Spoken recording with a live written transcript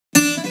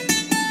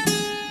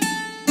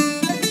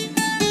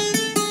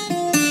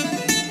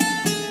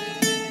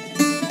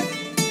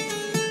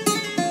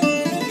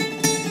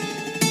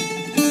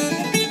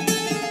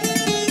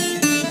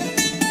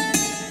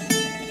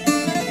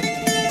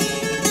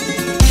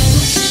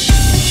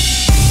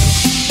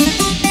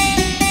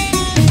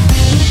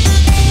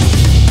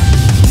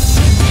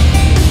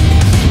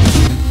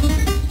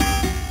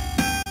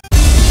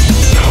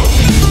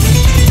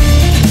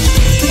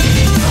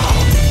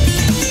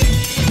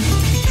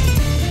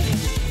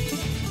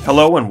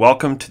Hello and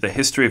welcome to the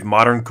History of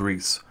Modern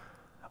Greece.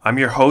 I'm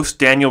your host,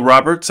 Daniel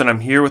Roberts, and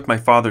I'm here with my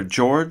father,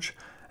 George,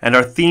 and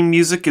our theme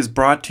music is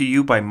brought to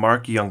you by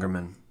Mark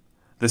Youngerman.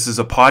 This is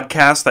a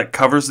podcast that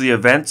covers the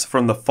events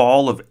from the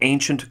fall of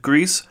ancient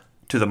Greece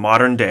to the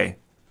modern day.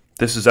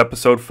 This is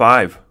episode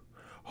 5,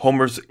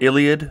 Homer's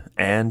Iliad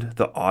and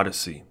the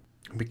Odyssey.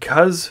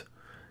 Because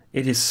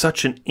it is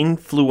such an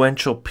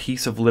influential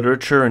piece of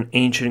literature in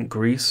ancient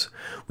Greece,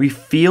 we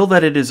feel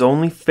that it is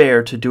only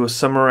fair to do a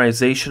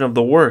summarization of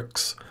the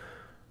works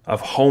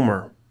of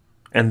Homer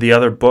and the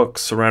other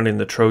books surrounding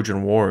the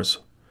Trojan Wars.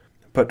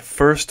 But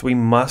first we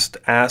must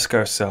ask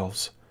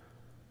ourselves,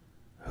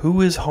 who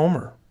is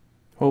Homer?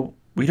 Well,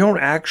 we don't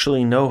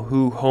actually know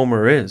who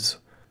Homer is.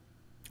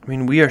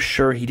 We are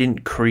sure he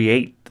didn't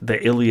create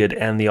the Iliad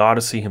and the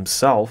Odyssey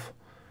himself,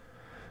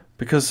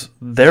 because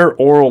they're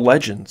oral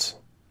legends.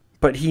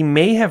 But he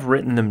may have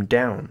written them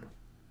down,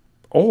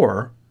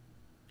 or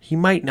he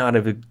might not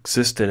have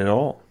existed at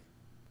all.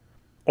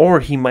 Or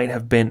he might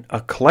have been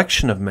a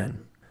collection of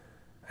men,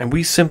 and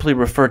we simply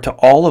refer to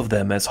all of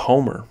them as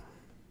Homer.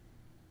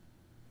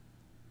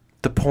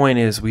 The point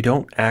is, we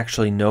don't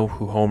actually know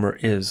who Homer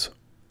is.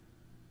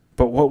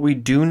 But what we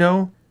do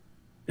know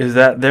is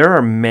that there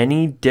are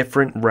many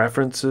different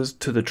references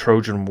to the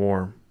Trojan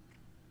War.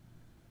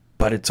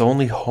 But it's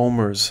only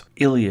Homer's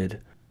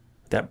Iliad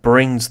that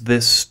brings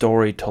this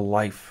story to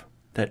life,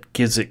 that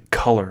gives it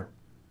color.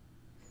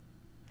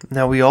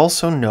 Now, we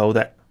also know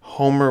that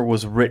Homer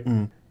was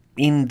written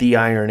in the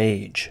Iron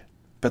Age,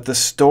 but the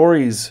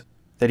stories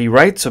that he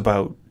writes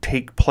about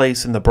take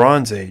place in the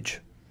Bronze Age.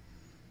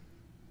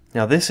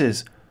 Now, this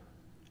is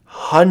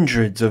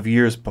hundreds of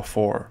years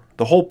before,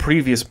 the whole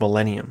previous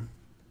millennium.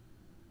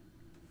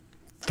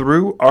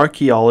 Through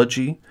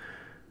archaeology,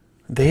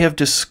 they have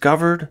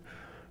discovered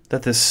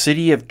that the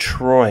city of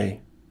Troy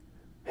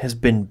has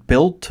been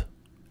built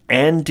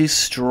and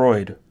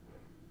destroyed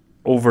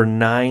over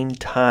 9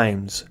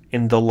 times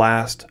in the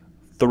last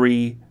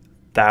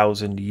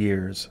 3,000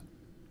 years.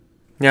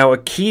 Now,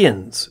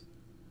 Achaeans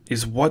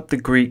is what the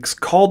Greeks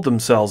called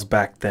themselves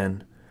back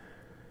then.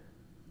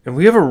 And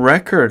we have a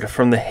record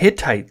from the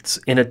Hittites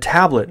in a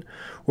tablet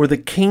where the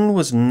king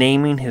was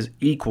naming his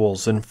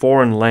equals in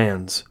foreign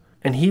lands.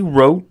 And he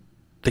wrote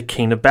the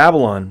king of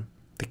Babylon,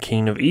 the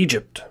king of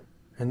Egypt.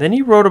 And then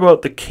he wrote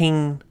about the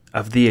king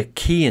of the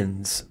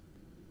Achaeans.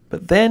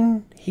 But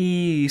then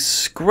he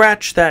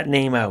scratched that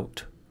name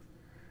out.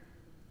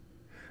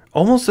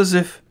 Almost as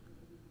if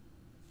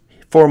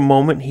for a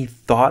moment he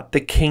thought the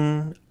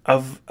king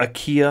of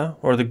Achaea,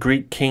 or the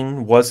Greek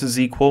king, was his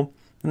equal,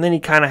 and then he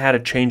kind of had a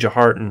change of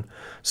heart and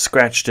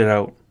scratched it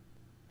out.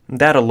 And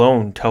that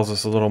alone tells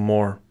us a little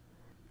more.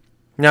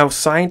 Now,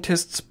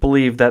 scientists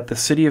believe that the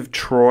city of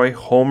Troy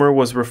Homer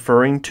was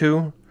referring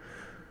to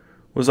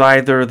was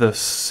either the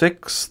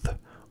 6th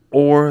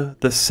or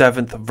the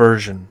 7th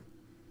version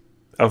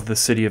of the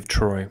city of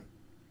Troy.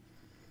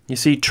 You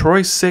see,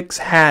 Troy 6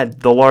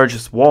 had the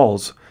largest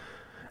walls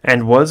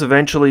and was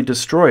eventually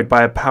destroyed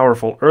by a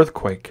powerful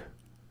earthquake.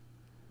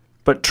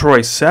 But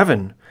Troy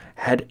 7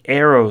 had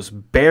arrows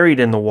buried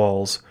in the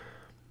walls,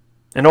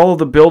 and all of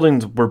the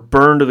buildings were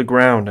burned to the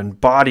ground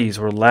and bodies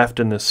were left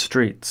in the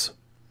streets.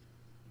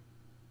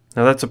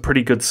 Now that's a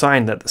pretty good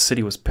sign that the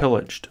city was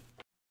pillaged.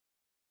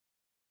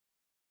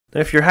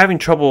 Now, if you're having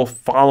trouble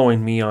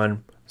following me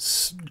on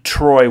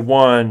Troy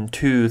 1,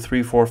 2,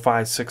 3, 4,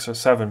 5, 6, or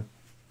 7,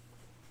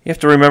 you have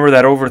to remember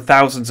that over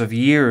thousands of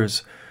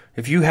years,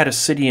 if you had a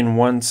city in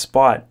one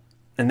spot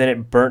and then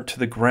it burnt to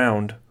the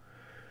ground,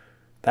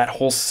 that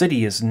whole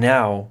city is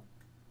now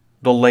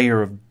the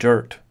layer of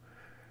dirt.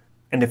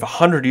 And if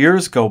 100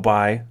 years go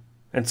by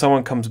and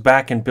someone comes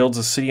back and builds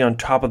a city on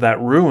top of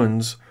that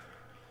ruins,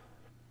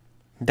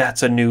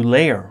 that's a new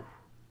layer.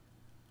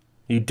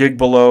 You dig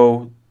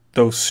below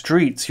those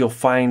streets, you'll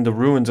find the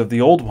ruins of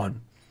the old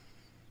one.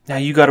 Now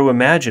you got to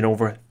imagine,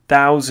 over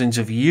thousands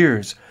of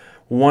years,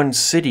 one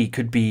city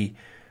could be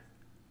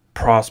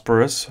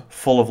prosperous,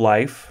 full of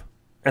life,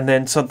 and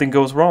then something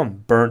goes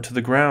wrong, burnt to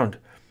the ground.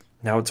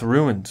 Now it's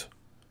ruined.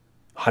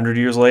 100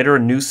 years later, a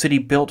new city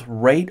built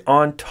right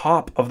on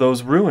top of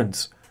those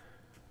ruins.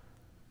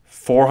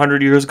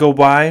 400 years go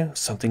by,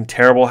 something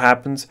terrible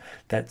happens,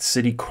 that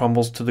city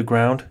crumbles to the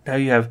ground. Now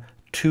you have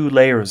 2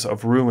 layers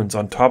of ruins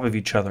on top of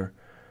each other.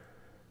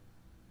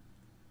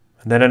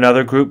 And then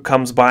another group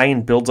comes by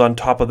and builds on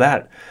top of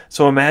that.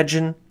 So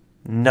imagine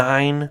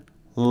 9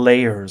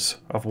 layers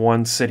of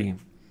one city.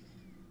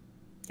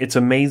 It's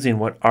amazing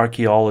what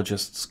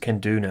archaeologists can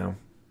do now.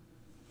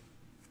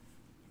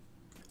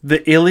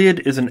 The Iliad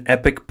is an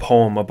epic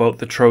poem about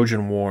the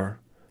Trojan War,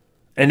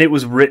 and it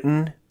was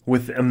written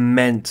with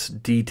immense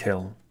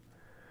detail.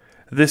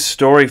 This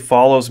story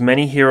follows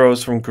many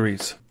heroes from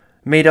Greece,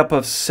 made up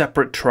of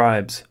separate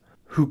tribes,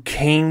 who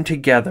came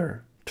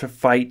together to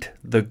fight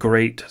the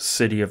great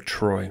city of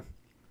Troy.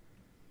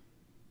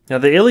 Now,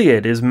 the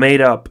Iliad is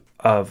made up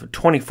of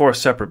 24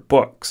 separate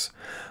books,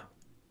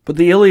 but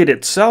the Iliad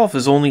itself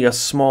is only a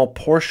small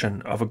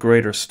portion of a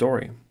greater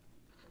story.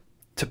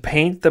 To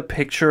paint the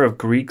picture of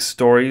Greek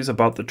stories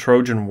about the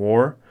Trojan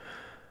War,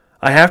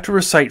 I have to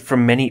recite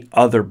from many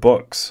other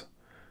books,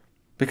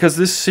 because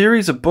this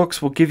series of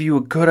books will give you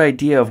a good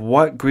idea of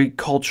what Greek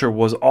culture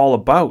was all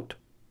about.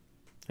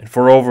 And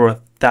for over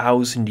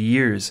 1,000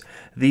 years,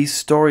 these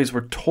stories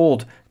were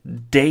told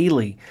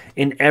daily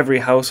in every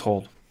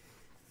household.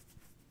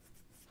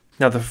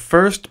 Now, the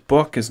first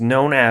book is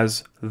known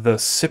as the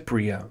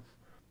Cypria.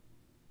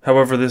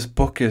 However, this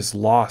book is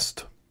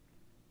lost.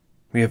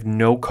 We have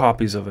no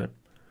copies of it.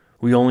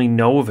 We only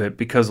know of it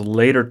because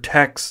later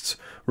texts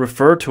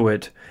refer to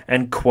it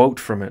and quote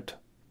from it.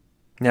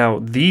 Now,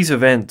 these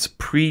events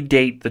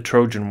predate the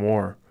Trojan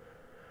War,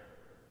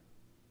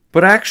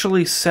 but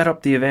actually set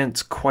up the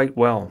events quite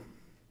well.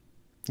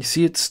 You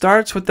see, it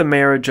starts with the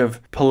marriage of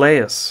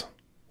Peleus,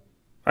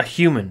 a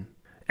human,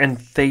 and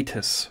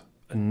Thetis,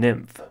 a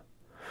nymph,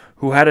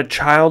 who had a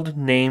child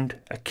named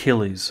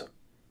Achilles.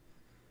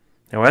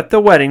 Now, at the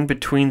wedding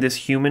between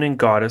this human and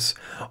goddess,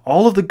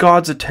 all of the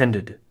gods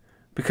attended,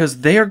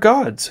 because they are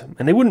gods,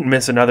 and they wouldn't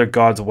miss another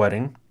god's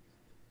wedding,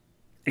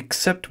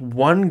 except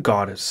one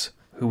goddess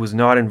who was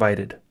not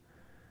invited.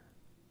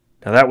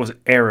 Now, that was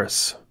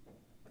Eris,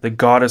 the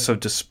goddess of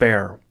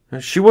despair.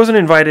 She wasn't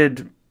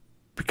invited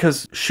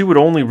because she would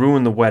only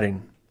ruin the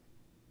wedding.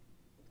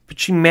 But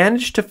she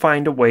managed to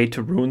find a way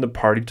to ruin the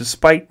party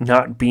despite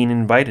not being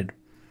invited.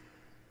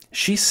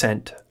 She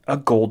sent a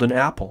golden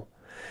apple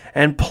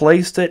and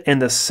placed it in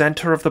the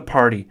center of the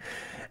party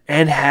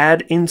and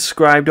had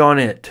inscribed on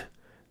it,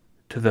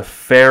 "To the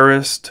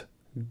fairest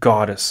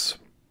goddess."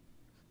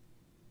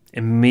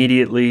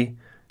 Immediately,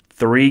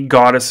 3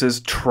 goddesses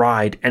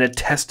tried and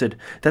attested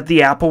that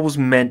the apple was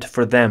meant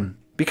for them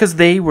because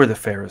they were the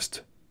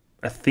fairest: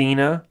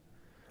 Athena,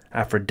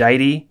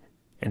 Aphrodite,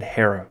 and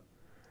Hera.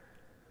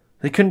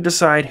 They couldn't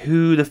decide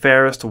who the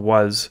fairest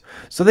was,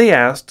 so they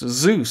asked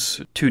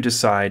Zeus to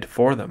decide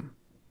for them.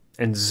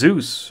 And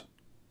Zeus,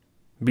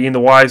 being the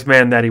wise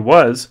man that he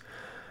was,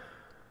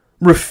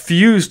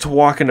 refused to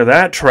walk into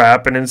that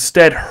trap and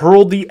instead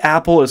hurled the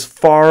apple as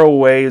far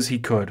away as he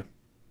could.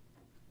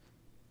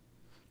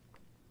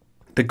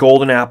 The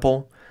golden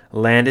apple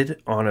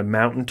landed on a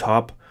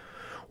mountaintop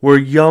where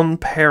young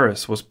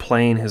Paris was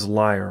playing his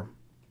lyre.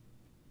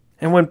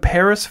 And when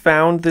Paris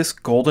found this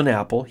golden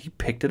apple, he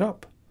picked it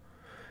up.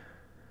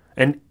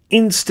 And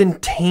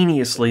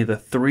instantaneously the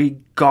 3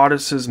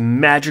 goddesses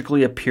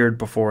magically appeared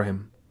before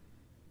him.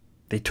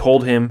 They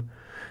told him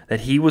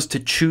that he was to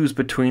choose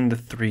between the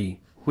 3.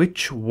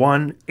 Which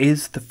one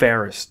is the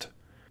fairest?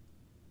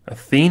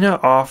 Athena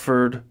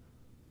offered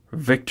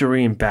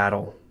victory in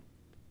battle.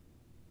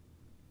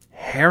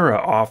 Hera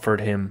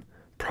offered him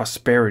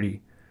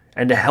prosperity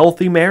and a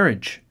healthy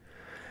marriage.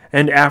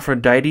 And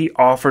Aphrodite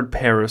offered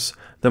Paris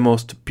the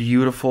most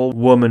beautiful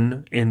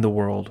woman in the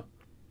world.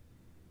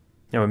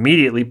 Now,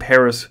 immediately,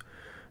 Paris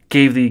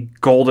gave the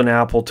golden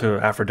apple to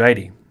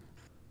Aphrodite.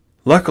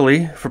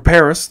 Luckily for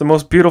Paris, the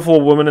most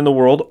beautiful woman in the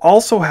world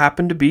also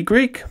happened to be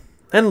Greek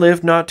and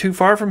lived not too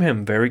far from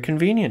him. Very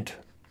convenient.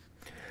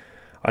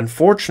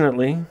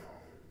 Unfortunately,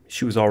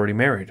 she was already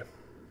married.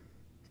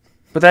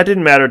 But that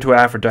didn't matter to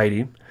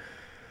Aphrodite.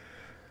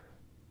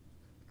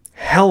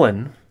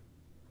 Helen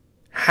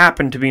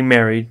happened to be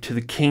married to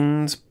the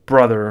king's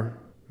brother,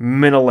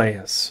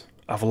 Menelaus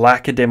of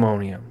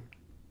Lacedaemon,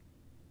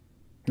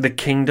 the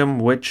kingdom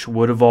which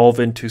would evolve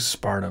into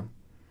Sparta.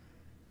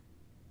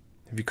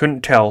 If you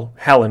couldn't tell,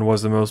 Helen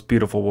was the most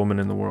beautiful woman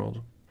in the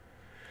world.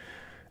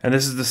 And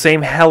this is the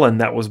same Helen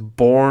that was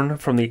born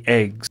from the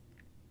eggs.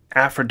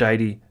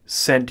 Aphrodite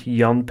sent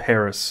young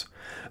Paris,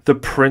 the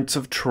Prince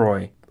of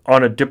Troy,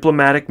 on a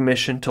diplomatic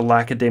mission to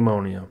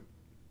Lacedaemon.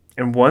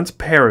 And once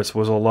Paris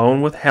was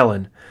alone with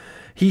Helen,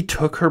 he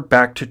took her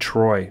back to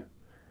Troy.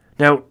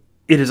 Now,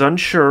 it is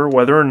unsure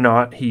whether or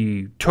not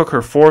he took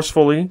her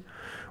forcefully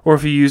or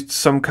if he used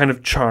some kind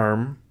of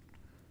charm,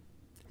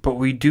 but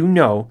we do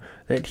know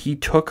that he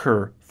took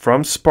her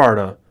from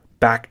Sparta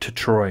back to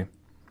Troy,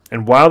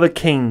 and while the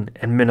king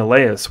and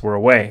Menelaus were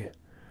away.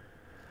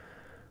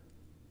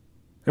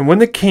 And when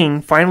the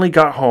king finally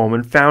got home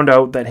and found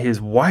out that his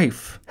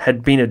wife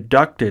had been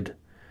abducted,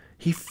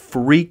 he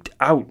freaked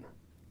out,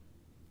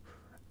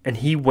 and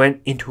he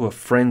went into a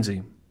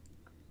frenzy.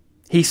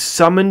 He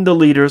summoned the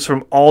leaders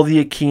from all the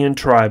Aegean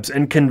tribes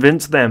and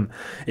convinced them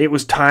it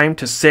was time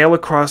to sail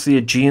across the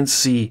Aegean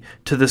Sea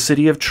to the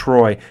city of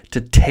Troy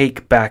to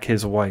take back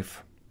his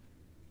wife.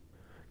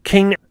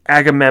 King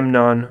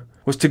Agamemnon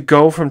was to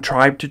go from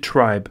tribe to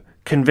tribe,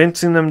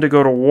 convincing them to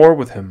go to war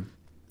with him.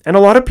 And a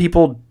lot of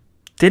people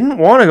didn't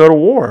want to go to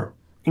war,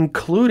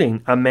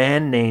 including a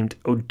man named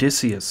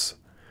Odysseus,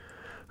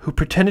 who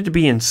pretended to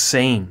be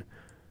insane,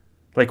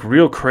 like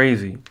real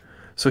crazy,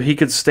 so he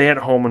could stay at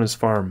home on his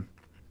farm.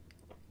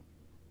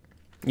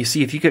 You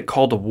see, if you get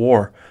called to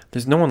war,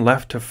 there's no one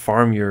left to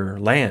farm your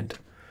land.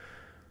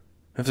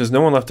 If there's no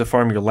one left to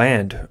farm your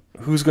land,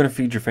 who's going to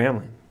feed your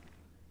family?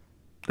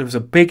 There was a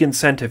big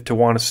incentive to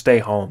want to stay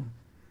home.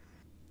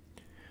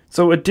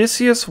 So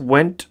Odysseus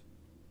went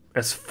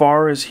as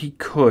far as he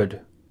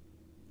could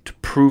to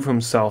prove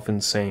himself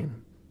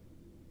insane.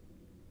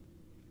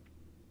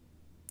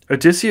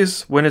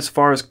 Odysseus went as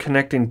far as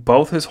connecting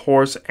both his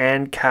horse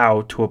and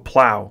cow to a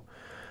plow,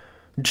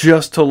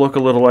 just to look a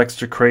little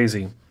extra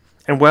crazy.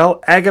 And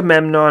while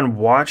Agamemnon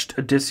watched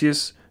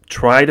Odysseus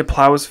try to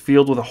plow his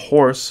field with a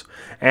horse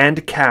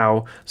and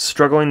cow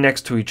struggling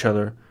next to each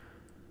other,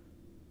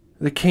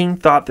 the king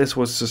thought this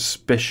was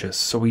suspicious,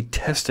 so he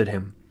tested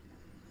him.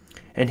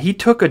 And he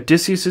took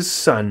Odysseus'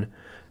 son,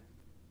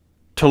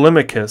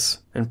 Telemachus,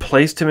 and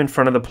placed him in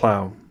front of the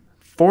plow,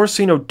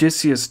 forcing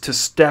Odysseus to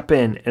step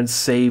in and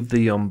save the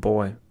young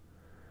boy.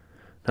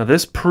 Now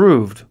this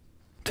proved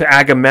to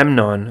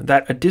Agamemnon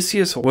that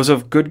Odysseus was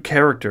of good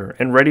character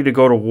and ready to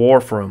go to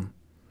war for him.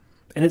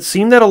 And it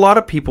seemed that a lot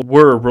of people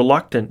were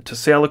reluctant to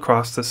sail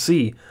across the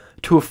sea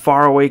to a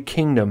faraway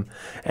kingdom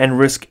and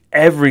risk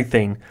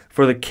everything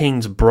for the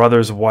king's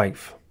brother's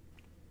wife.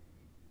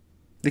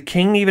 The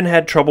king even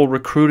had trouble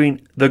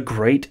recruiting the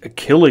great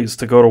Achilles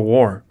to go to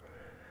war.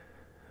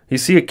 You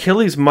see,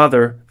 Achilles'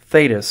 mother,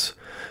 Thetis,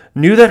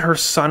 knew that her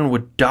son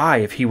would die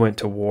if he went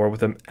to war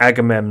with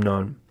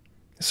Agamemnon.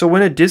 So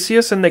when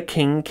Odysseus and the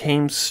king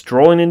came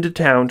strolling into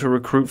town to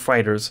recruit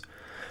fighters,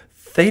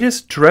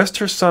 Thetis dressed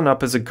her son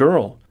up as a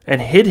girl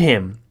and hid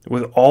him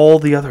with all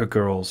the other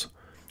girls.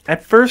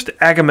 At first,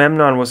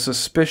 Agamemnon was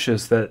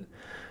suspicious that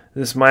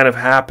this might have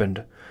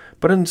happened,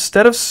 but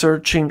instead of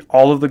searching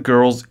all of the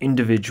girls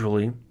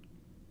individually,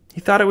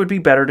 he thought it would be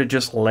better to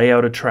just lay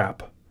out a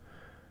trap.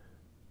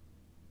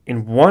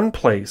 In one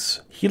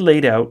place, he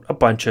laid out a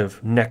bunch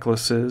of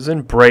necklaces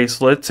and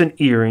bracelets and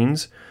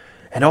earrings,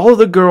 and all of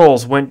the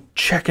girls went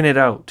checking it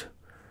out.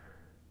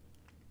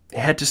 They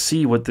had to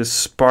see what this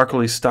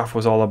sparkly stuff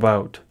was all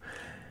about.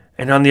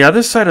 And on the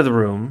other side of the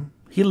room,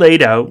 he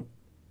laid out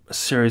a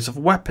series of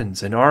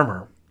weapons and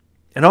armor.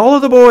 And all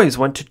of the boys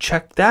went to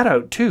check that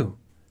out too.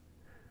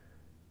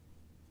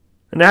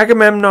 And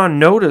Agamemnon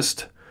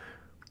noticed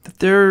that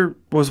there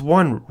was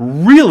one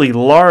really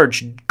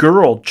large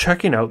girl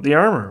checking out the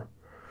armor.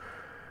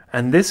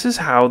 And this is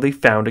how they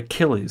found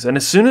Achilles. And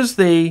as soon as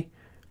they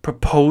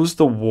proposed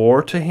the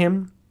war to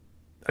him,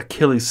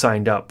 Achilles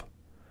signed up.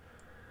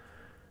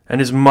 And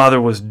his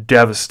mother was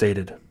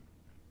devastated.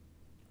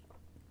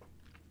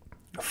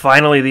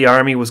 Finally, the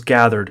army was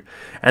gathered,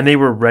 and they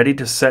were ready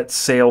to set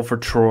sail for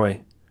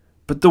Troy.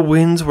 But the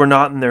winds were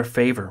not in their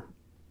favor.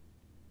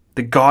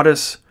 The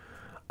goddess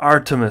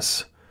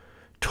Artemis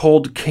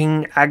told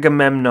King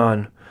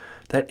Agamemnon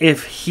that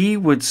if he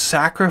would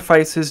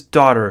sacrifice his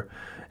daughter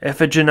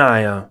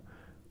Iphigenia,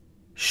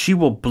 she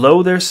will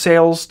blow their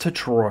sails to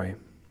Troy.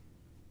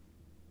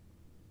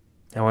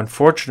 Now,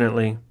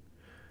 unfortunately,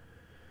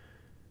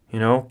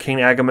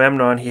 King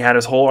Agamemnon, he had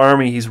his whole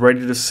army, he's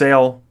ready to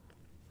sail.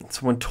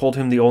 Someone told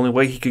him the only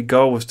way he could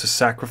go was to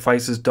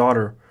sacrifice his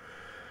daughter.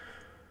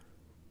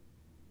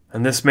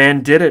 And this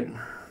man did it.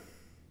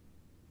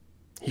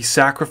 He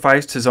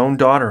sacrificed his own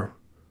daughter.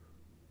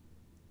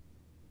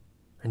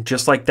 And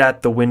just like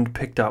that, the wind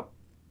picked up.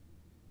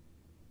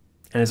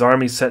 And his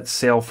army set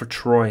sail for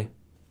Troy,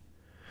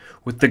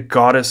 with the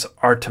goddess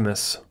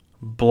Artemis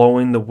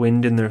blowing the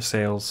wind in their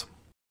sails.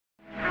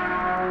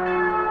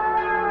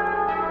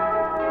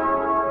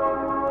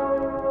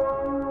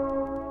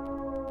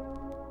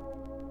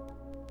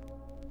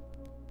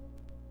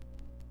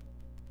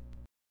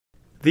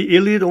 The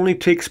Iliad only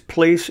takes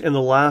place in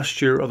the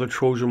last year of the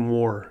Trojan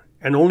War,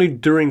 and only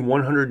during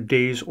 100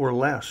 days or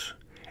less,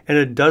 and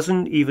it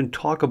doesn't even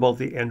talk about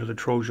the end of the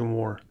Trojan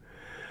War.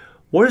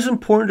 What is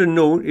important to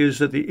note is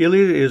that the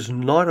Iliad is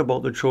not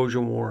about the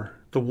Trojan War.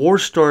 The war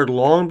started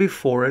long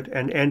before it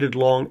and ended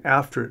long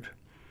after it.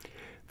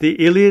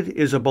 The Iliad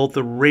is about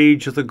the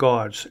rage of the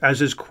gods,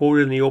 as is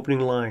quoted in the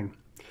opening line.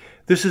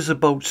 This is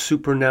about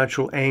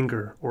supernatural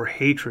anger or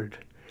hatred.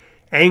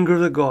 Anger of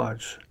the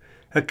gods.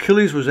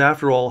 Achilles was,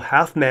 after all,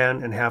 half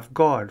man and half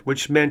god,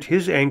 which meant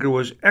his anger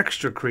was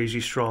extra crazy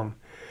strong.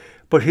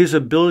 But his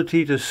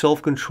ability to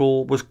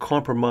self-control was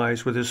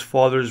compromised with his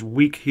father's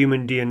weak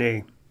human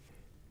DNA.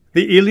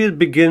 The Iliad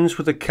begins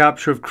with the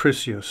capture of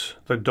Chryseis,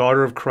 the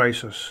daughter of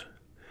Chryses.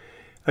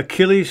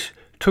 Achilles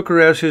took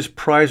her as his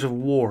prize of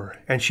war,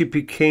 and she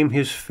became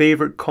his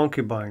favorite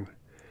concubine.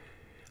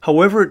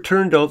 However, it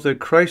turned out that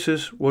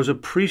Chryseis was a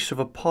priest of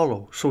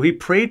Apollo, so he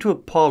prayed to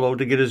Apollo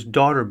to get his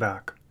daughter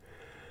back.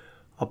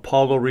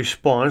 Apollo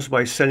responds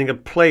by sending a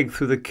plague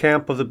through the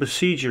camp of the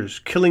besiegers,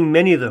 killing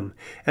many of them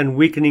and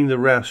weakening the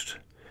rest.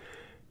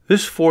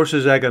 This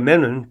forces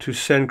Agamemnon to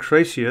send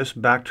Chryseis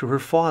back to her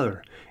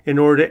father in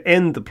order to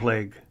end the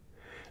plague.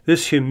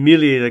 This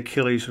humiliated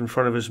Achilles in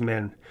front of his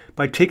men.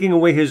 By taking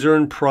away his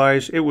earned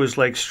prize, it was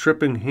like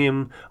stripping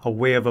him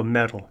away of a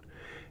medal.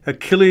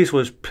 Achilles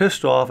was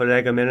pissed off at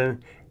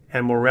Agamemnon,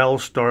 and morale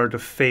started to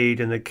fade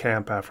in the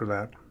camp after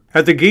that.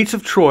 At the gates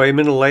of Troy,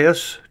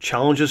 Menelaus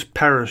challenges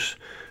Paris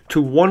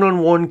to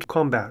one-on-one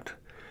combat.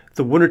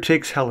 The winner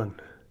takes Helen.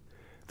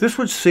 This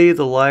would save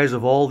the lives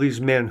of all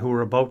these men who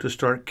were about to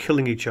start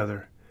killing each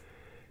other.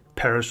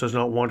 Paris does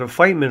not want to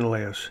fight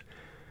Menelaus,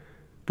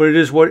 but it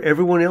is what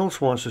everyone else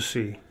wants to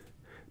see.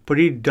 But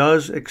he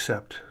does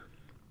accept.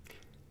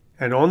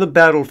 And on the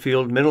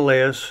battlefield,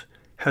 Menelaus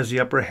has the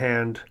upper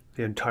hand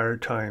the entire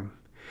time.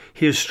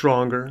 He is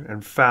stronger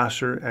and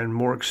faster and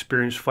more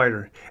experienced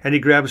fighter, and he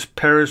grabs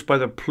Paris by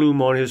the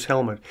plume on his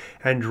helmet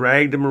and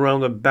dragged him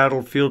around the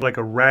battlefield like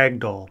a rag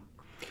doll.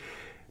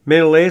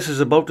 Menelaus is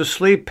about to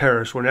slay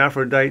Paris when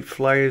Aphrodite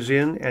flies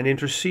in and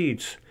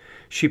intercedes.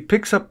 She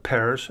picks up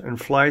Paris and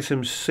flies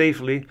him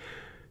safely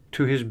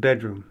to his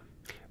bedroom,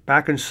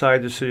 back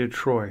inside the city of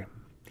Troy.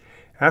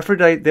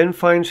 Aphrodite then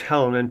finds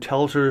Helen and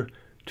tells her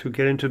to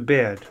get into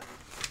bed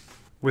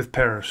with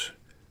Paris,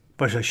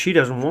 but she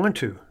doesn't want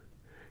to.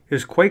 It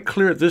is quite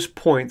clear at this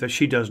point that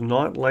she does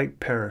not like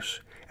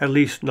Paris, at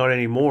least not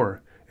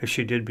anymore as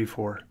she did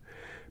before.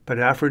 But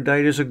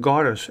Aphrodite is a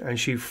goddess, and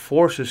she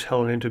forces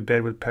Helen into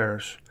bed with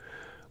Paris.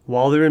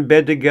 While they're in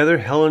bed together,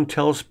 Helen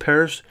tells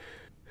Paris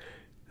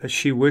that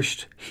she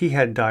wished he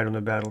had died on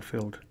the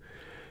battlefield.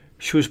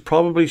 She was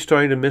probably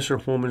starting to miss her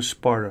home in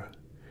Sparta.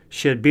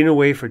 She had been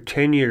away for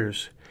 10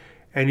 years,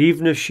 and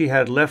even if she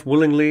had left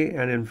willingly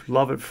and in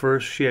love at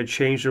first, she had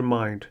changed her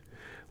mind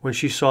when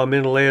she saw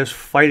Menelaus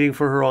fighting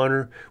for her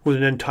honor with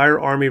an entire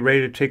army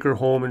ready to take her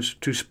home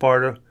to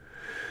Sparta.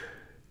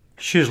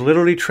 She is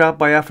literally trapped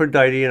by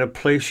Aphrodite in a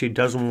place she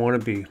doesn't want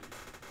to be.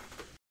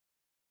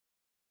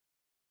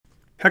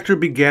 Hector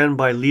began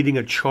by leading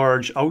a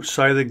charge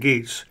outside the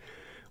gates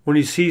when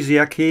he sees the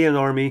Achaean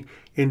army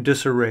in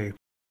disarray.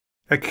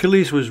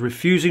 Achilles was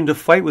refusing to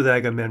fight with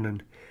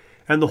Agamemnon,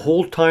 and the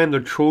whole time the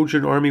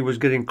Trojan army was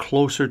getting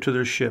closer to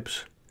their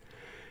ships.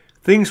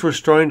 Things were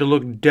starting to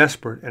look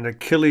desperate, and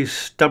Achilles'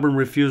 stubborn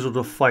refusal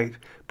to fight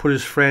put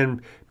his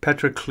friend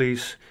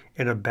Patroclus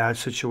in a bad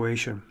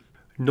situation.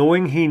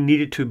 Knowing he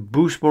needed to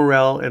boost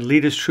morale and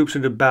lead his troops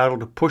into battle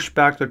to push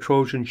back the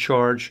Trojan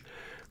charge,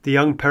 the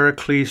young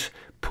Patroclus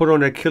put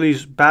on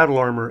Achilles' battle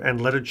armor and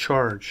led a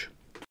charge.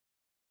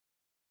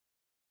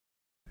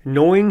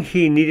 Knowing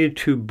he needed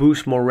to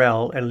boost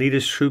morale and lead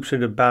his troops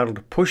into battle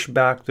to push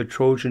back the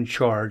Trojan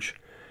charge,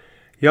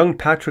 young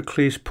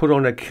Patroclus put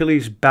on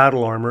Achilles'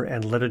 battle armor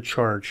and led a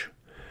charge.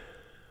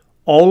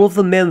 All of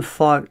the men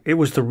thought it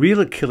was the real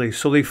Achilles,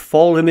 so they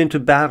followed him into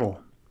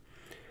battle.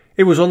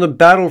 It was on the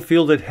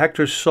battlefield that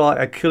Hector saw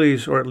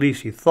Achilles, or at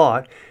least he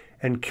thought,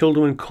 and killed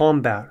him in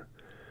combat.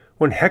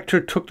 When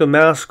Hector took the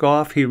mask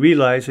off, he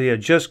realized that he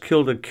had just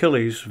killed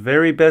Achilles'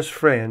 very best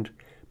friend,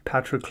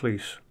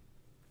 Patroclus.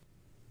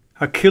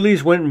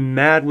 Achilles went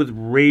mad with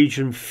rage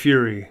and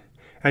fury,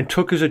 and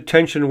took his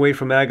attention away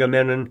from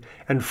Agamemnon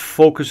and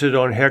focused it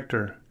on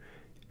Hector.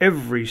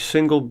 Every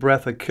single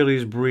breath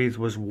Achilles breathed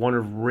was one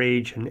of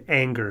rage and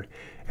anger,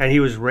 and he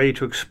was ready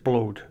to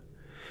explode.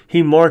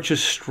 He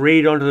marches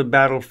straight onto the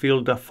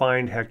battlefield to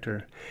find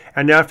Hector,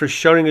 and after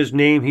shouting his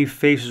name, he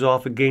faces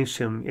off against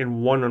him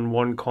in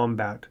one-on-one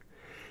combat,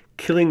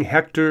 killing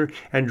Hector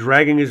and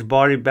dragging his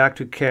body back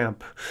to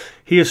camp.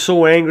 He is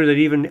so angry that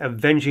even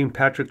avenging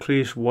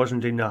Patroclus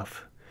wasn't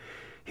enough.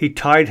 He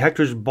tied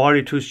Hector's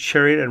body to his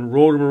chariot and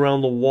rode him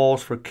around the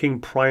walls for King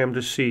Priam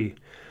to see.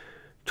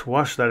 To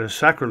us, that is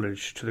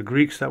sacrilege. To the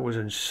Greeks, that was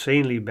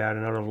insanely bad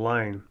and out of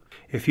line.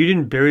 If you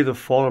didn't bury the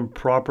fallen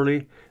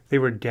properly, they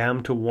were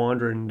damned to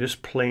wander in this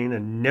plain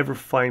and never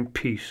find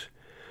peace.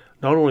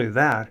 Not only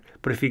that,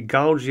 but if he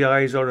gouged the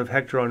eyes out of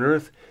Hector on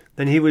earth,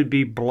 then he would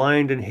be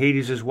blind in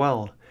Hades as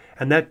well.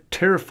 And that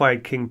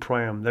terrified King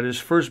Priam that his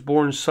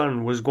firstborn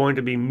son was going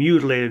to be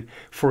mutilated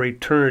for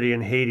eternity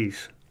in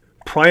Hades.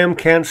 Priam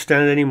can't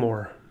stand it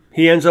anymore.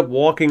 He ends up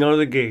walking out of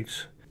the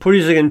gates, put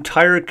his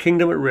entire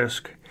kingdom at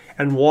risk,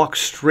 and walks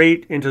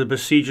straight into the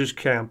besiegers'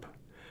 camp,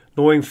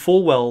 knowing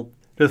full well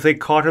that if they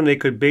caught him they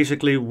could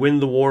basically win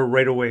the war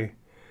right away.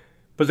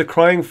 But the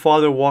crying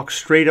father walks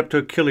straight up to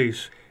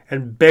Achilles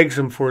and begs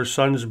him for his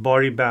son's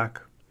body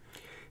back.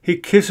 He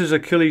kisses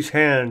Achilles'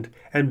 hand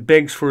and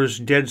begs for his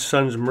dead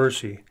son's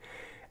mercy.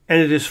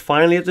 And it is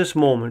finally at this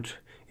moment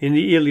in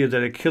the Iliad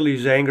that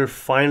Achilles' anger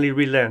finally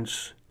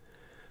relents.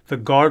 The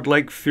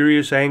godlike,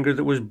 furious anger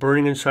that was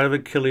burning inside of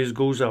Achilles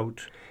goes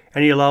out,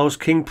 and he allows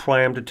King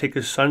Priam to take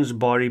his son's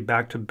body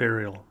back to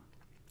burial.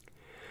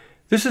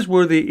 This is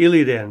where the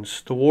Iliad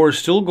ends. The war is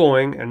still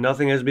going, and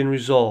nothing has been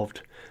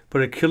resolved,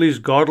 but Achilles'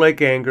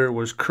 godlike anger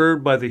was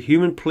curbed by the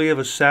human plea of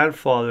a sad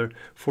father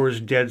for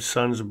his dead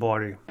son's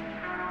body.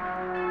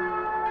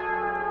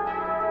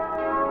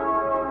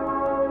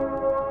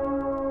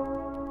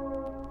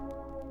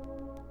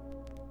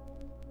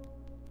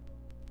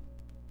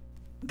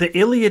 The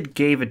Iliad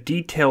gave a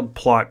detailed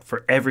plot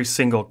for every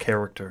single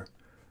character.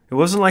 It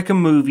wasn't like a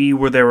movie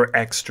where there were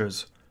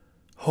extras.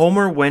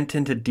 Homer went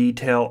into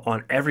detail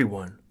on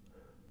everyone.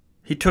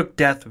 He took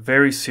death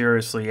very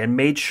seriously and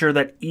made sure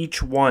that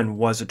each one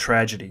was a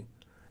tragedy.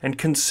 And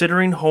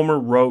considering Homer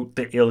wrote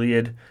the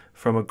Iliad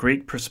from a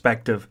Greek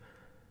perspective,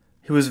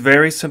 he was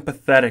very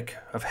sympathetic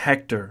of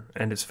Hector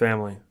and his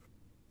family.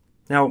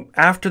 Now,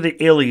 after the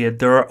Iliad,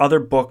 there are other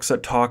books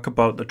that talk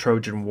about the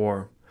Trojan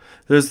War.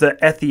 There's the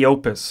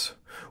Aethiopus,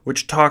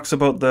 which talks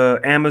about the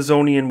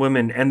Amazonian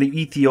women and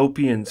the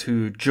Ethiopians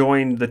who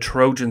joined the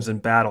Trojans in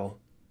battle.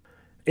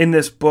 In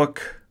this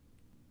book,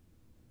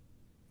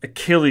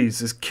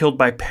 Achilles is killed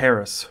by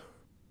Paris.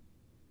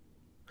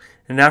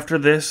 And after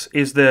this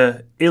is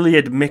the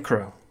Iliad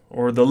Micra,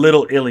 or the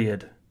Little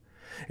Iliad.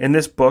 In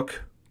this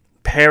book,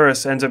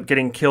 Paris ends up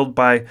getting killed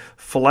by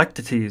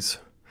Philoctetes,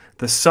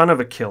 the son of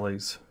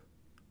Achilles.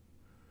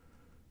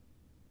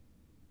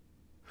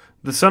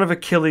 The son of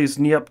Achilles,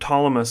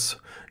 Neoptolemus,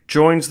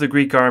 joins the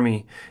Greek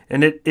army,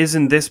 and it is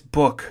in this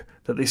book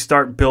that they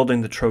start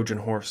building the Trojan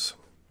horse.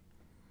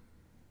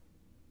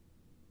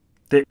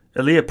 The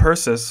Iliad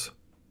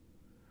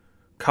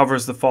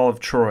covers the fall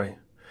of Troy,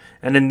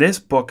 and in this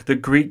book the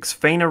Greeks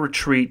feign a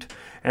retreat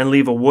and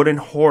leave a wooden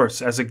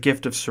horse as a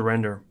gift of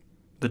surrender.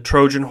 The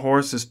Trojan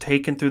horse is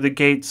taken through the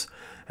gates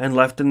and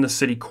left in the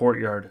city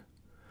courtyard.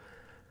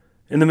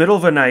 In the middle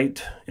of the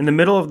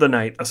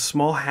night, a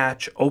small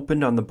hatch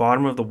opened on the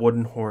bottom of the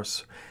wooden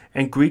horse,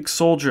 and Greek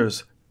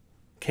soldiers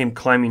came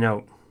climbing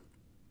out.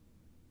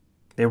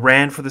 They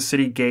ran for the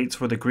city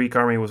gates where the Greek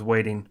army was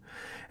waiting,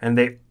 and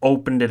they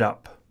opened it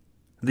up.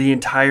 The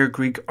entire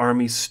Greek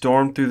army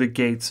stormed through the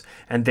gates,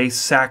 and they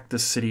sacked the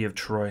city of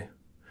Troy,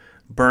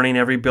 burning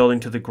every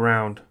building to the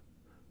ground,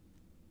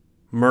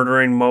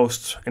 murdering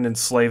most and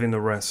enslaving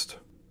the rest.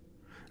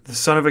 The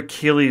son of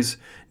Achilles,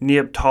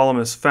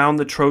 Neoptolemus, found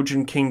the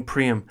Trojan king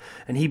Priam,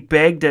 and he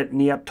begged at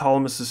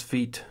Neoptolemus'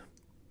 feet,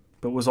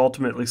 but was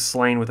ultimately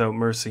slain without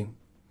mercy.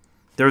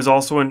 There is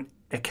also an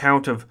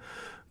account of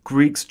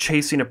Greeks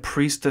chasing a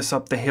priestess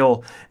up the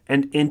hill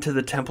and into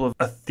the temple of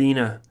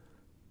Athena,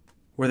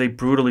 where they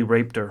brutally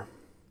raped her,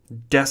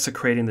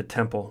 desecrating the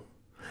temple.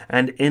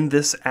 And in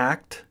this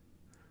act,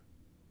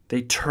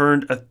 they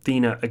turned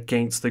Athena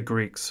against the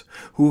Greeks,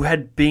 who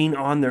had been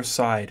on their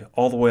side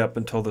all the way up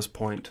until this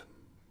point.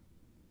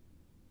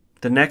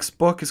 The next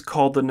book is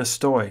called the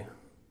Nestoi.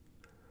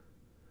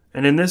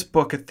 And in this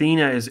book,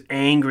 Athena is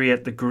angry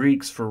at the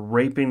Greeks for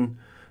raping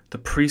the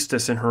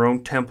priestess in her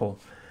own temple.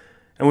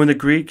 And when the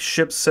Greek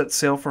ships set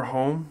sail for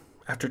home,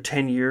 after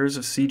 10 years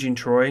of sieging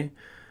Troy,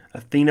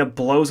 Athena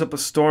blows up a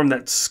storm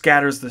that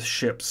scatters the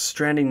ships,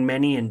 stranding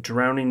many and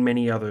drowning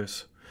many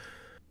others.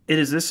 It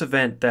is this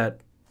event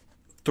that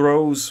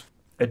throws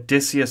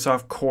Odysseus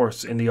off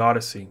course in the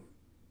Odyssey.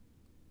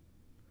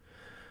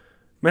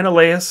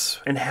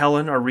 Menelaus and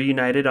Helen are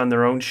reunited on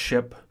their own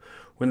ship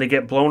when they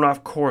get blown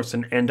off course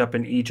and end up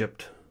in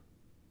Egypt.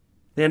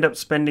 They end up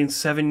spending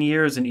 7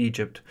 years in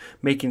Egypt,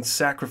 making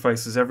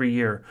sacrifices every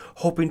year,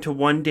 hoping to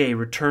one day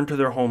return to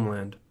their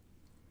homeland.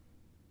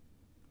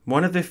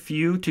 One of the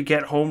few to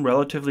get home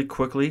relatively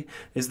quickly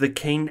is the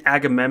king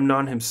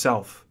Agamemnon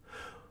himself.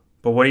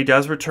 But when he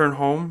does return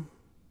home,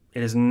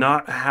 it is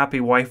not a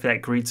happy wife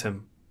that greets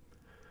him.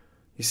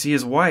 You see,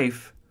 his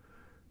wife,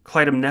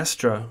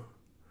 Clytemnestra,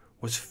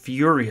 was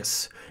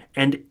furious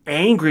and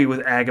angry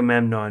with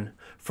Agamemnon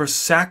for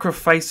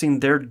sacrificing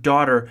their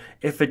daughter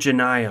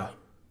Iphigenia.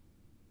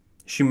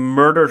 She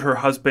murdered her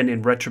husband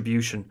in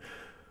retribution,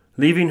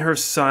 leaving her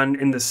son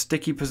in the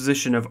sticky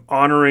position of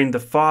honoring the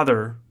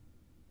father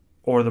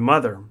or the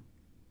mother.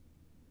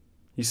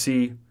 You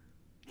see,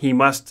 he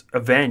must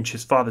avenge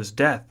his father's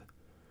death,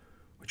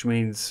 which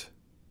means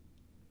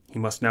he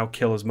must now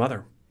kill his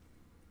mother.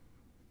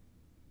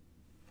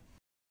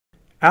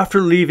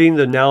 After leaving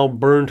the now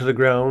burned to the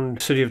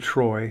ground city of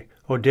Troy,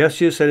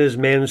 Odysseus and his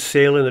men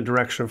sail in the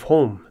direction of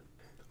home.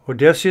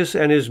 Odysseus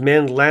and his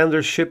men land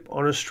their ship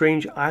on a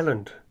strange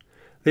island.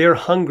 They are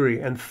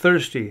hungry and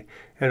thirsty,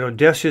 and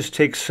Odysseus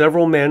takes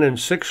several men and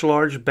 6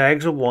 large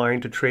bags of wine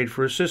to trade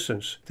for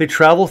assistance. They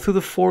travel through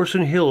the forests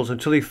and hills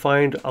until they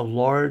find a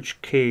large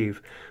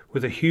cave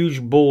with a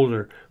huge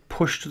boulder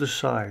pushed to the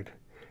side,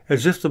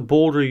 as if the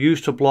boulder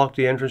used to block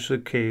the entrance to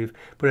the cave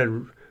but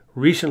had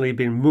recently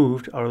been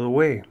moved out of the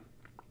way.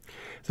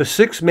 The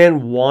 6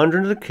 men wander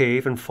into the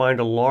cave and find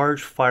a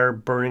large fire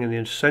burning in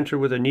the center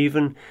with an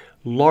even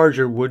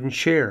larger wooden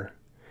chair.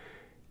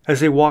 As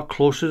they walk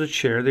closer to the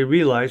chair, they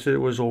realize that it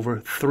was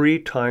over 3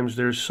 times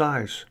their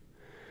size.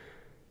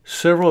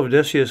 Several of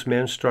Odysseus'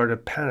 men started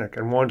to panic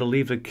and wanted to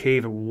leave the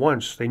cave at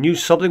once. They knew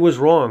something was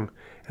wrong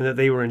and that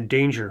they were in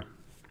danger.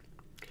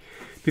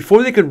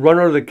 Before they could run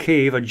out of the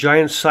cave, a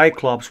giant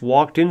cyclops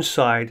walked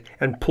inside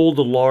and pulled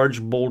the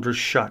large boulders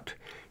shut,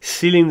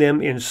 sealing them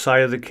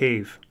inside of the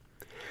cave.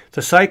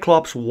 The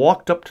Cyclops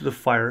walked up to the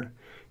fire.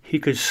 He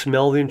could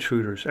smell the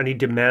intruders, and he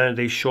demanded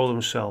they show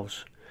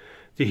themselves.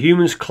 The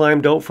humans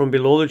climbed out from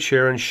below the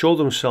chair and showed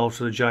themselves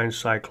to the giant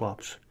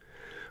Cyclops.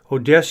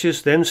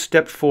 Odysseus then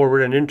stepped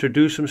forward and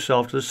introduced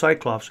himself to the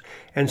Cyclops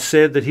and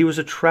said that he was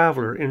a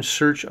traveler in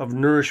search of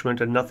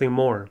nourishment and nothing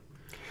more.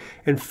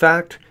 In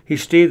fact, he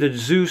stated that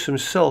Zeus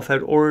himself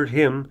had ordered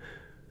him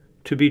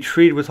to be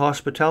treated with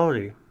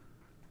hospitality.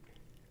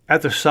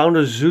 At the sound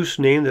of Zeus'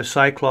 name, the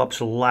Cyclops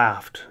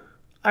laughed.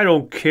 "I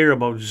don't care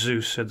about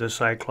Zeus," said the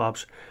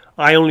Cyclops.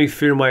 "I only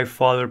fear my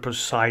father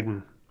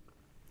Poseidon."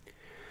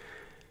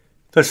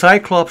 The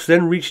Cyclops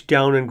then reached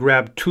down and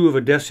grabbed 2 of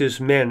Odysseus'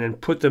 men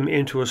and put them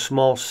into a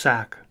small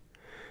sack.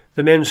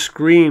 The men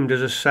screamed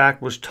as the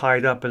sack was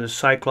tied up, and the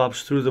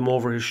Cyclops threw them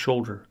over his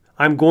shoulder.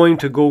 "I'm going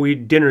to go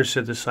eat dinner,"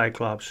 said the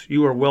Cyclops.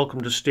 "You are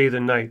welcome to stay the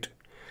night."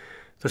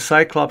 The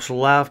Cyclops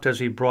laughed as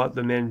he brought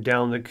the men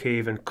down the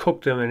cave and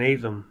cooked them and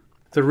ate them.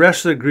 The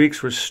rest of the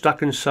Greeks were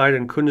stuck inside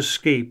and couldn't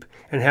escape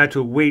and had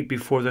to wait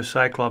before the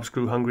Cyclops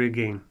grew hungry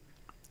again.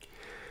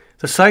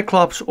 The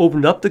Cyclops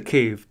opened up the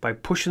cave by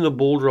pushing the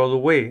boulder out of the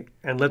way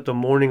and let the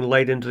morning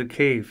light into the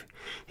cave.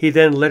 He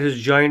then let his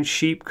giant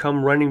sheep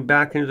come running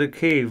back into the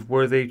cave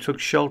where they took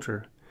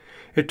shelter.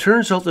 It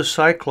turns out the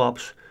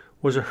Cyclops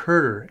was a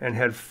herder and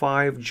had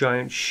 5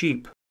 giant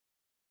sheep.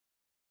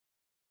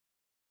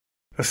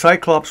 The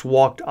Cyclops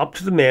walked up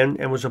to the men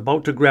and was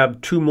about to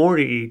grab 2 more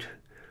to eat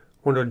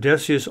when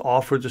Odysseus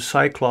offered the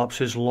Cyclops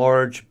his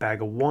large bag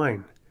of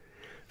wine.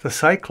 The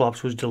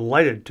Cyclops was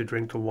delighted to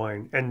drink the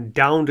wine and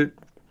downed it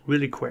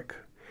really quick.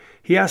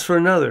 He asked for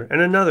another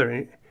and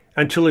another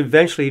until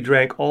eventually he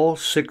drank all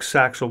 6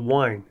 sacks of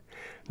wine.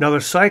 Now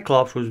the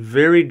Cyclops was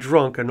very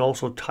drunk and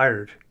also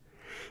tired.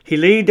 He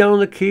lay down on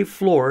the cave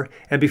floor,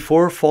 and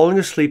before falling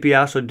asleep he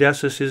asked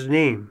Odysseus his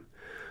name.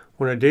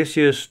 When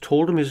Odysseus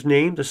told him his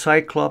name, the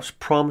Cyclops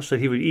promised that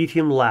he would eat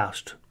him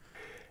last.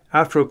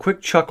 After a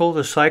quick chuckle,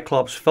 the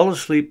Cyclops fell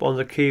asleep on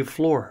the cave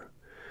floor.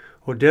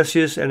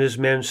 Odysseus and his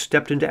men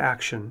stepped into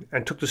action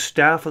and took the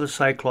staff of the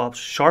Cyclops,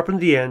 sharpened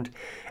the end,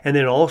 and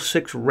then all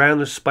 6 ran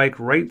the spike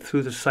right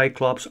through the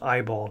Cyclops'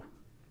 eyeball.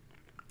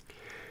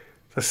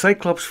 The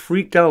Cyclops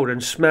freaked out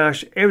and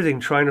smashed everything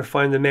trying to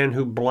find the men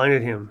who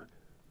blinded him.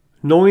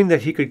 Knowing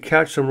that he could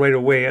catch them right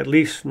away, at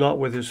least not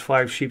with his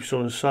 5 sheep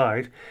still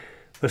inside,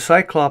 the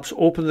Cyclops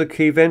opened the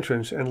cave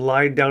entrance and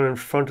lied down in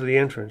front of the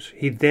entrance.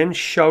 He then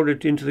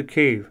shouted into the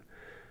cave,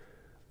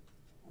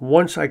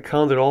 "Once I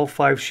count that all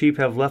 5 sheep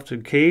have left the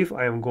cave,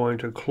 I am going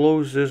to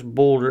close this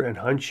boulder and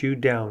hunt you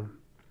down."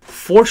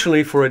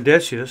 Fortunately for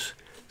Odysseus,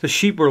 the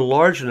sheep were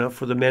large enough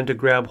for the men to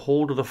grab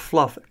hold of the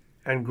fluff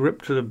and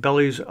grip to the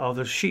bellies of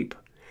the sheep.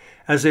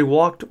 As they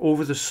walked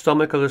over the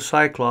stomach of the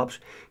Cyclops,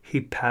 he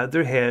patted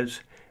their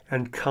heads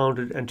and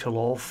counted until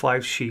all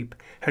 5 sheep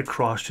had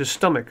crossed his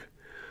stomach.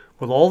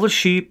 With all the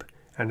sheep,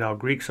 and now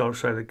Greeks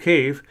outside the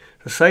cave,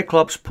 the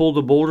Cyclops pulled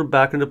the boulder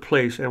back into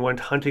place and went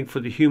hunting for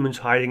the humans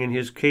hiding in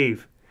his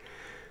cave.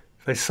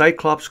 The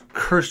Cyclops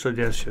cursed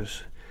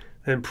Odysseus,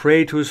 then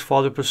prayed to his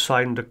father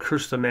Poseidon to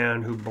curse the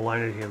man who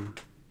blinded him.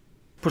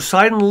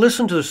 Poseidon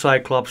listened to the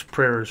Cyclops'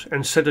 prayers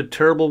and sent a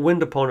terrible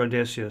wind upon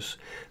Odysseus,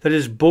 that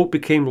his boat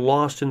became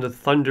lost in the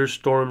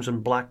thunderstorms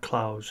and black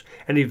clouds,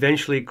 and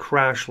eventually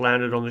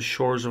crash-landed on the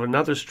shores of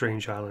another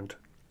strange island.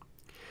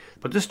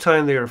 But this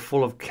time they are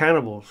full of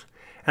cannibals,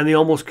 and they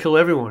almost kill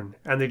everyone,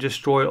 and they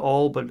destroy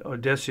all but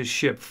Odysseus'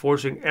 ship,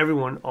 forcing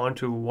everyone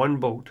onto one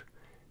boat.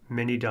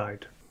 Many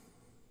died.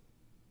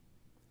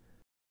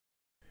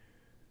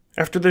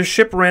 After their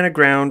ship ran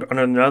aground on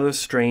another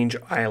strange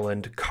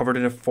island covered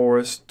in a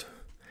forest,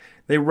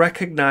 they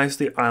recognized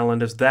the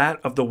island as that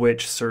of the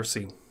witch Circe.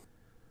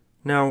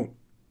 Now,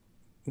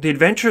 the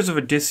adventures of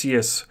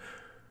Odysseus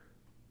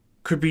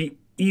could be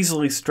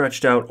easily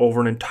stretched out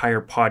over an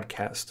entire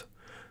podcast.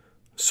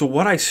 So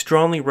what I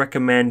strongly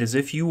recommend is,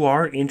 if you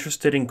are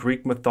interested in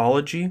Greek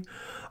mythology,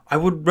 I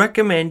would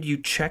recommend you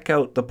check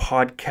out the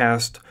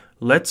podcast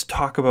Let's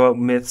Talk About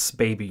Myths,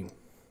 Baby.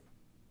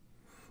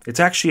 It's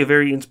actually a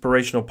very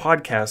inspirational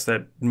podcast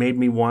that made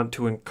me want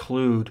to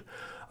include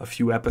a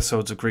few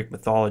episodes of Greek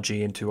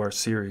mythology into our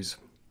series.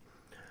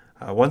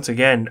 Once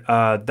again,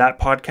 that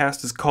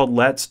podcast is called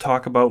Let's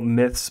Talk About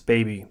Myths,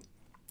 Baby.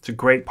 It's a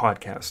great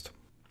podcast.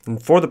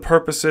 And for the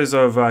purposes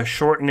of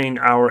shortening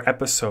our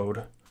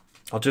episode,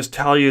 I'll just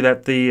tell you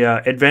that the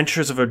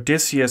adventures of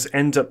Odysseus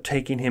ends up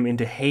taking him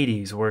into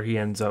Hades, where he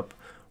ends up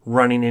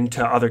running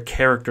into other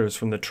characters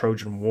from the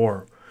Trojan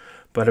War.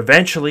 But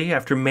eventually,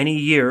 after many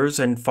years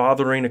and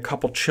fathering a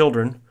couple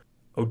children,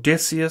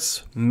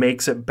 Odysseus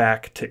makes it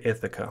back to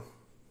Ithaca.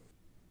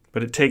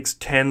 But it takes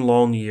 10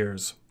 long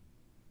years.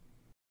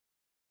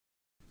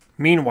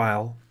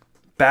 Meanwhile,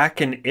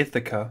 back in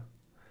Ithaca,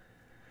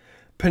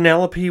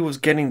 Penelope was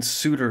getting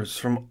suitors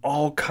from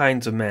all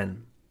kinds of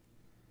men.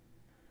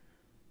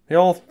 They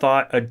all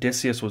thought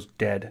Odysseus was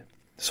dead,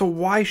 so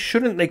why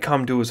shouldn't they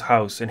come to his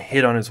house and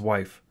hit on his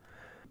wife?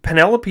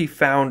 Penelope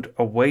found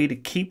a way to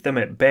keep them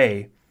at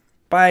bay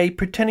by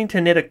pretending to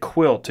knit a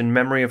quilt in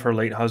memory of her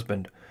late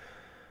husband.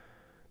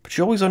 But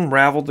she always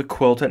unraveled the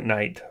quilt at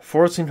night,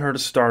 forcing her to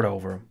start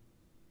over.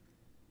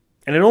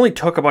 And it only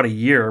took about a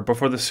year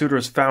before the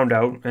suitors found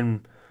out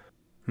and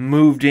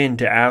moved in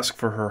to ask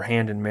for her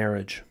hand in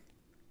marriage.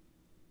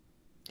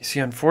 You see,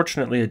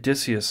 unfortunately,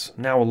 Odysseus,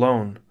 now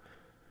alone,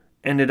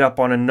 ended up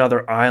on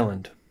another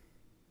island,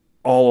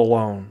 all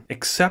alone,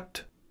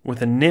 except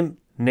with a nymph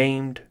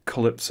named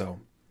Calypso.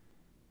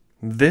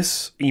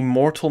 This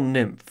immortal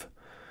nymph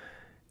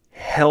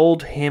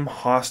held him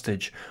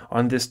hostage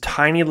on this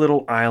tiny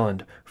little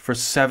island for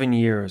 7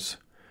 years.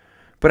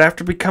 But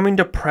after becoming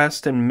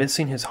depressed and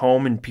missing his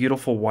home and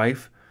beautiful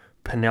wife,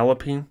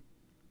 Penelope,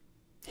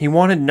 he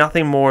wanted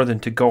nothing more than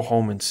to go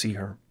home and see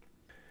her.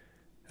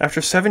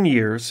 After 7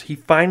 years, he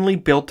finally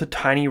built a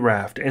tiny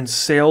raft and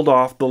sailed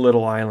off the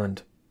little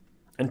island,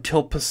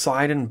 until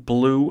Poseidon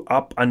blew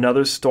up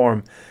another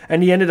storm,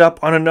 and he ended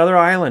up on another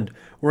island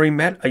where he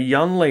met a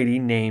young lady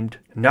named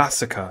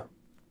Nausicaa,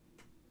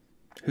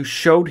 who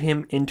showed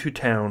him into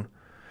town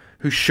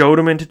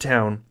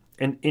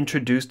and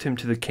introduced him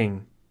to the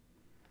king.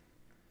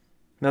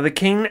 Now the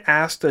king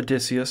asked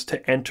Odysseus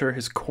to enter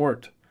his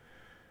court.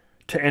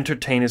 to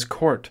entertain his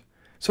court.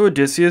 So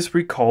Odysseus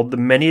recalled the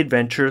many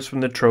adventures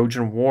from the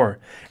Trojan War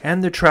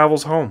and their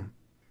travels home.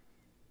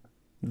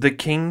 The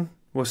king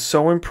was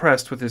so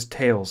impressed with his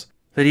tales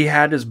that he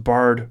had his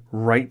bard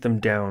write them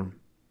down.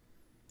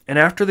 And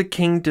after the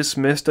king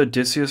dismissed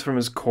Odysseus from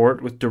his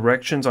court with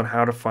directions on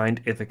how to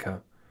find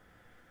Ithaca.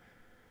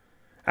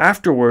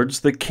 Afterwards,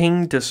 the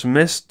king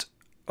dismissed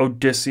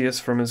Odysseus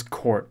from his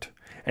court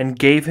and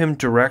gave him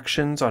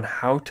directions on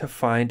how to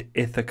find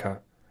Ithaca.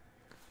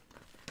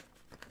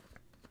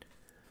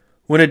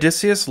 When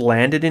Odysseus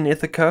landed in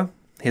Ithaca,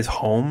 his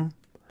home,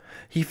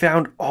 he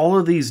found all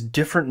of these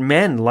different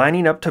men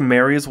lining up to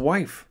marry his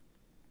wife.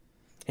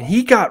 And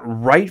he got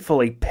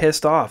rightfully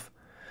pissed off.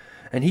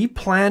 And he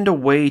planned a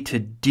way to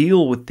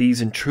deal with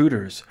these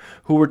intruders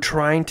who were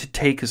trying to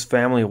take his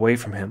family away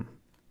from him.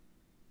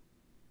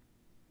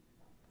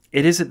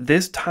 It is at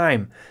this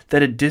time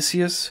that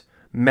Odysseus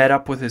met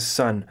up with his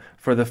son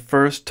for the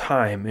first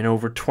time in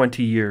over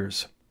 20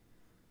 years.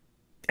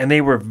 And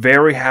they were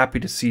very happy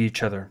to see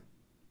each other.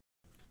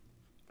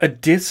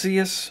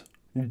 Odysseus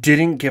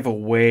didn't give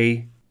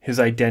away his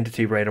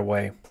identity right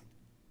away.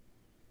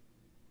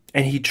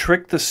 And he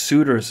tricked the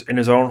suitors in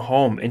his own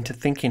home into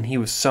thinking he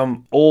was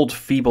some old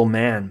feeble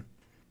man.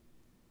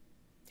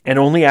 And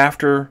only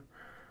after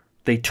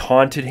they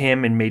taunted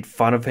him and made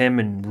fun of him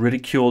and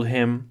ridiculed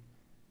him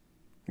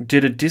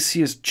did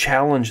Odysseus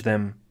challenge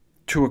them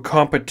to a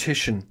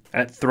competition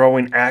at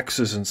throwing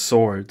axes and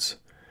swords.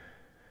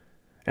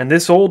 And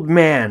this old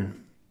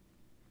man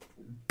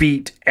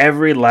beat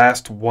every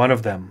last one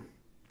of them.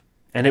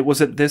 And it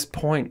was at this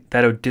point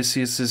that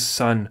Odysseus'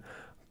 son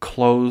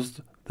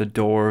closed the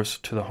doors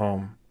to the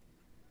home,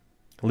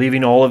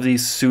 leaving all of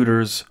these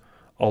suitors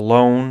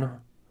alone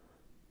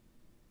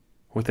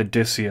with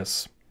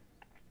Odysseus.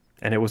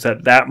 And it was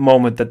at that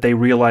moment that they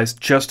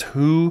realized just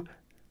who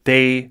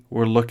they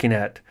were looking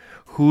at,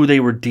 who they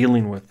were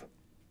dealing with.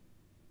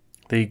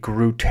 They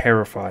grew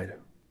terrified.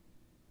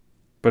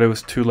 But it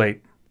was too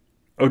late.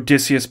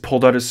 Odysseus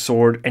pulled out his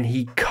sword and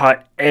he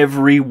cut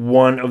every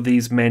one of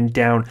these men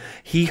down.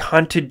 He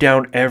hunted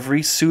down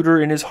every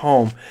suitor in his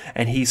home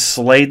and he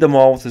slayed them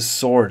all with his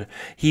sword.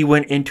 He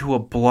went into a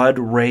blood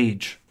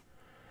rage.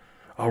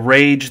 A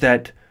rage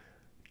that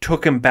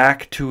took him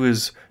back to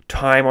his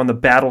time on the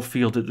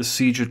battlefield at the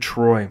siege of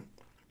Troy.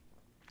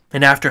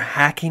 And after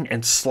hacking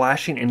and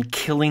slashing and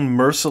killing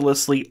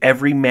mercilessly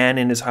every man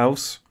in his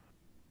house,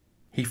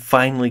 he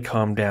finally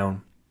calmed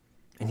down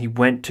and he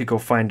went to go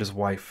find his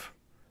wife.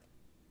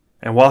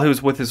 And while he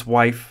was with his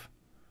wife,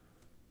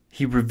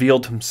 he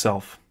revealed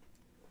himself.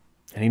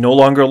 And he no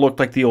longer looked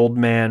like the old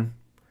man.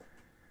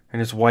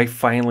 And his wife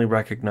finally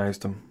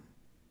recognized him.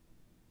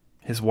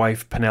 His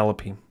wife,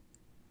 Penelope.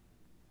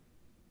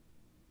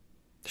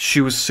 She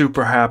was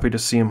super happy to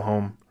see him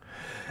home.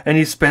 And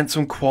he spent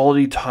some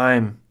quality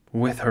time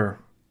with her.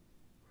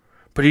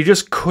 But he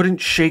just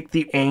couldn't shake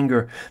the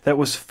anger that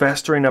was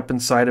festering up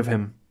inside of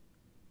him.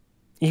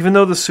 Even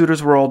though the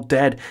suitors were all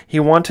dead, he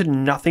wanted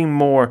nothing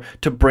more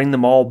to bring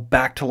them all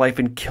back to life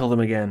and kill them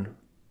again.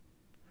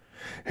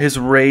 His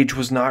rage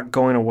was not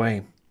going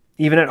away.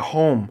 Even at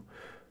home,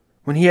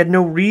 when he had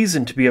no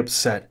reason to be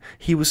upset,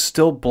 he was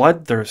still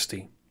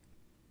bloodthirsty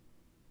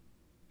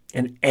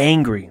and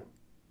angry.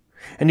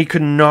 And he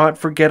could not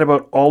forget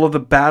about all of the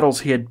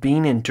battles he had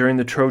been in during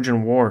the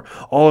Trojan War,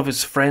 all of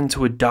his friends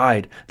who had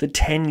died, the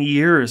 10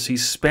 years he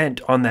spent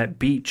on that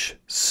beach,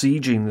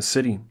 sieging the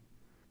city.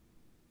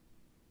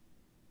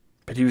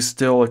 But he was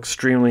still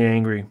extremely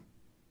angry.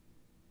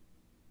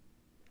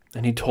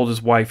 And he told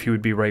his wife he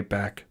would be right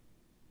back.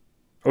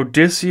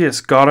 Odysseus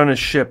got on a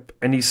ship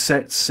and he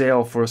set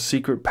sail for a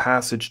secret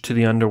passage to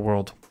the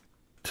underworld,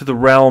 to the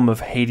realm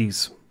of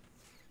Hades.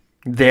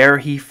 There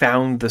he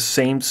found the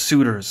same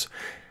suitors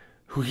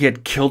who he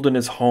had killed in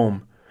his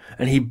home,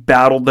 and he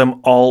battled them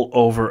all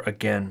over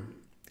again,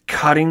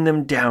 cutting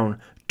them down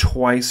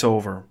twice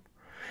over.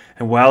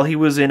 And while he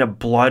was in a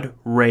blood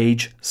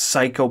rage,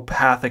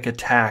 psychopathic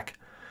attack,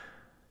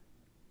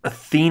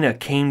 Athena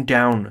came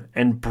down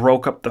and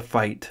broke up the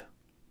fight.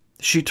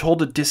 She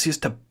told Odysseus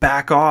to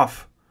back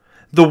off.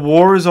 The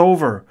war is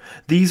over.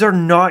 These are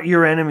not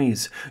your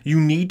enemies. You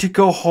need to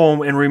go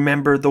home and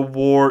remember the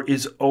war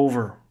is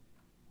over.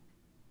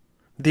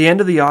 The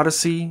end of the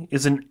Odyssey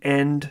is an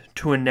end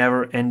to a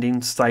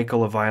never-ending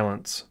cycle of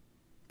violence.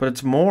 But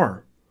it's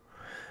more.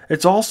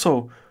 It's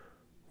also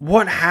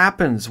what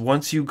happens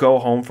once you go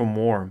home from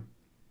war.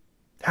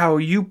 How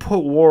you put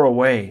war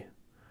away.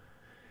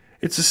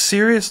 It's a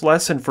serious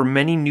lesson for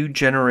many new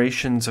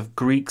generations of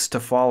Greeks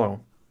to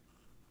follow,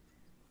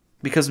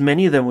 because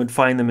many of them would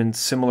find them in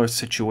similar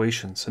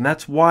situations. And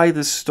that's why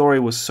this story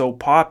was so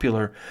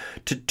popular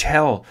to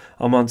tell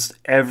amongst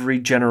every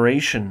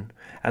generation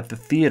at the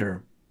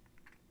theater.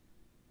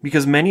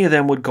 Because many of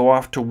them would go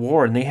off to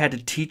war and they had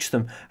to teach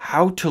them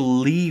how to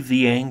leave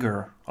the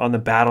anger on the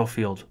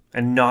battlefield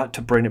and not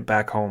to bring it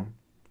back home.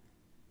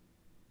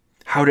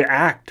 How to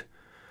act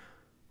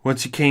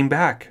once you came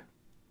back.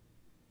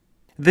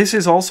 This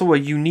is also a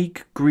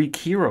unique Greek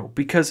hero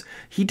because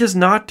he does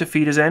not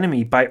defeat his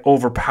enemy by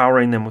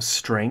overpowering them with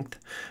strength,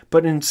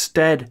 but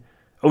instead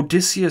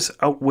Odysseus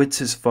outwits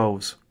his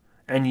foes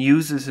and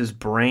uses his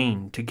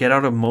brain to get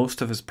out of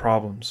most of his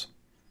problems.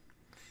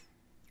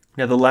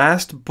 Now, the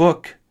last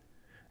book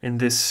in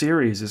this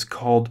series is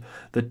called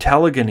the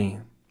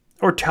Telegony,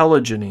 or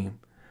Telegony.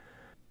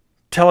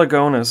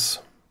 Telegonus,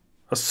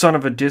 a son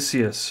of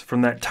Odysseus,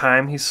 from that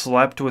time he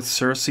slept with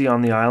Circe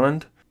on the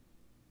island,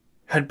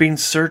 had been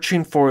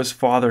searching for his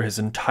father his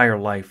entire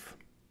life.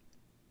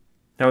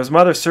 Now, his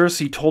mother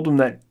Circe told him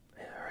that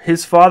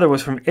his father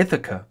was from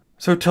Ithaca,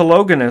 so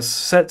Telegonus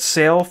set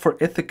sail for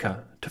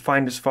Ithaca to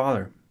find his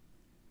father.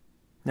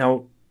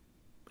 Now,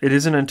 it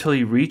isn't until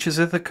he reaches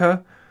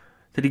Ithaca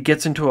that he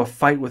gets into a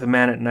fight with a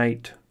man at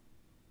night.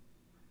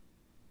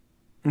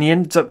 And he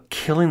ends up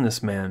killing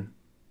this man.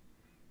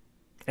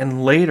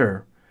 And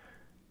later,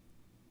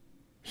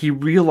 he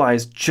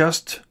realized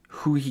just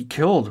who he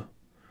killed.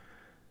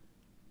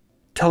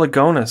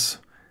 Telegonus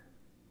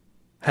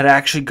had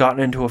actually gotten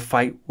into a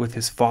fight with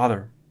his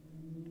father,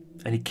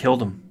 and he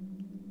killed him.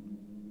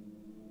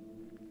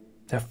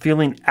 Now,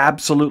 feeling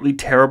absolutely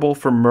terrible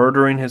for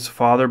murdering his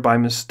father by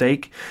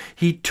mistake,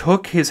 he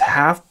took his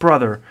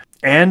half-brother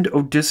and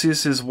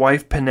Odysseus'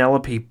 wife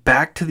Penelope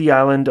back to the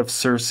island of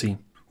Circe,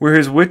 where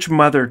his witch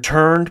mother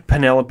turned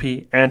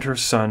Penelope and her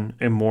son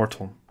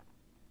immortal.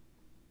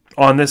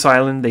 On this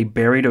island, they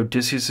buried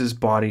Odysseus'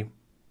 body,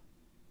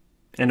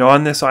 and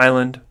on this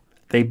island,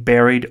 they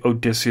buried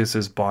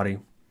Odysseus' body.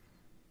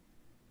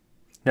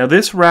 Now,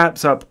 this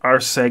wraps up our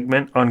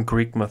segment on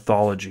Greek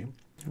mythology.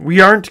 We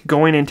aren't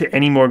going into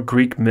any more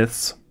Greek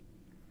myths,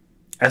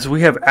 as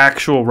we have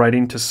actual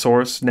writing to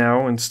source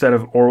now instead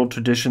of oral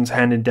traditions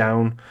handed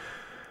down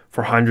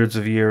for hundreds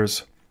of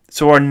years.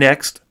 So our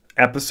next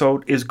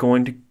episode is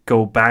going to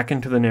go back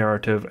into the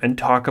narrative and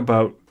talk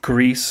about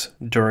Greece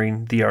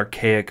during the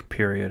Archaic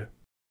period.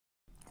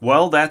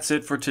 Well, that's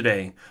it for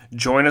today.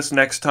 Join us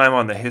next time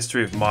on the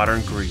history of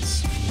modern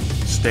Greece.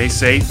 Stay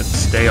safe and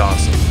stay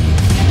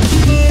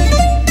awesome.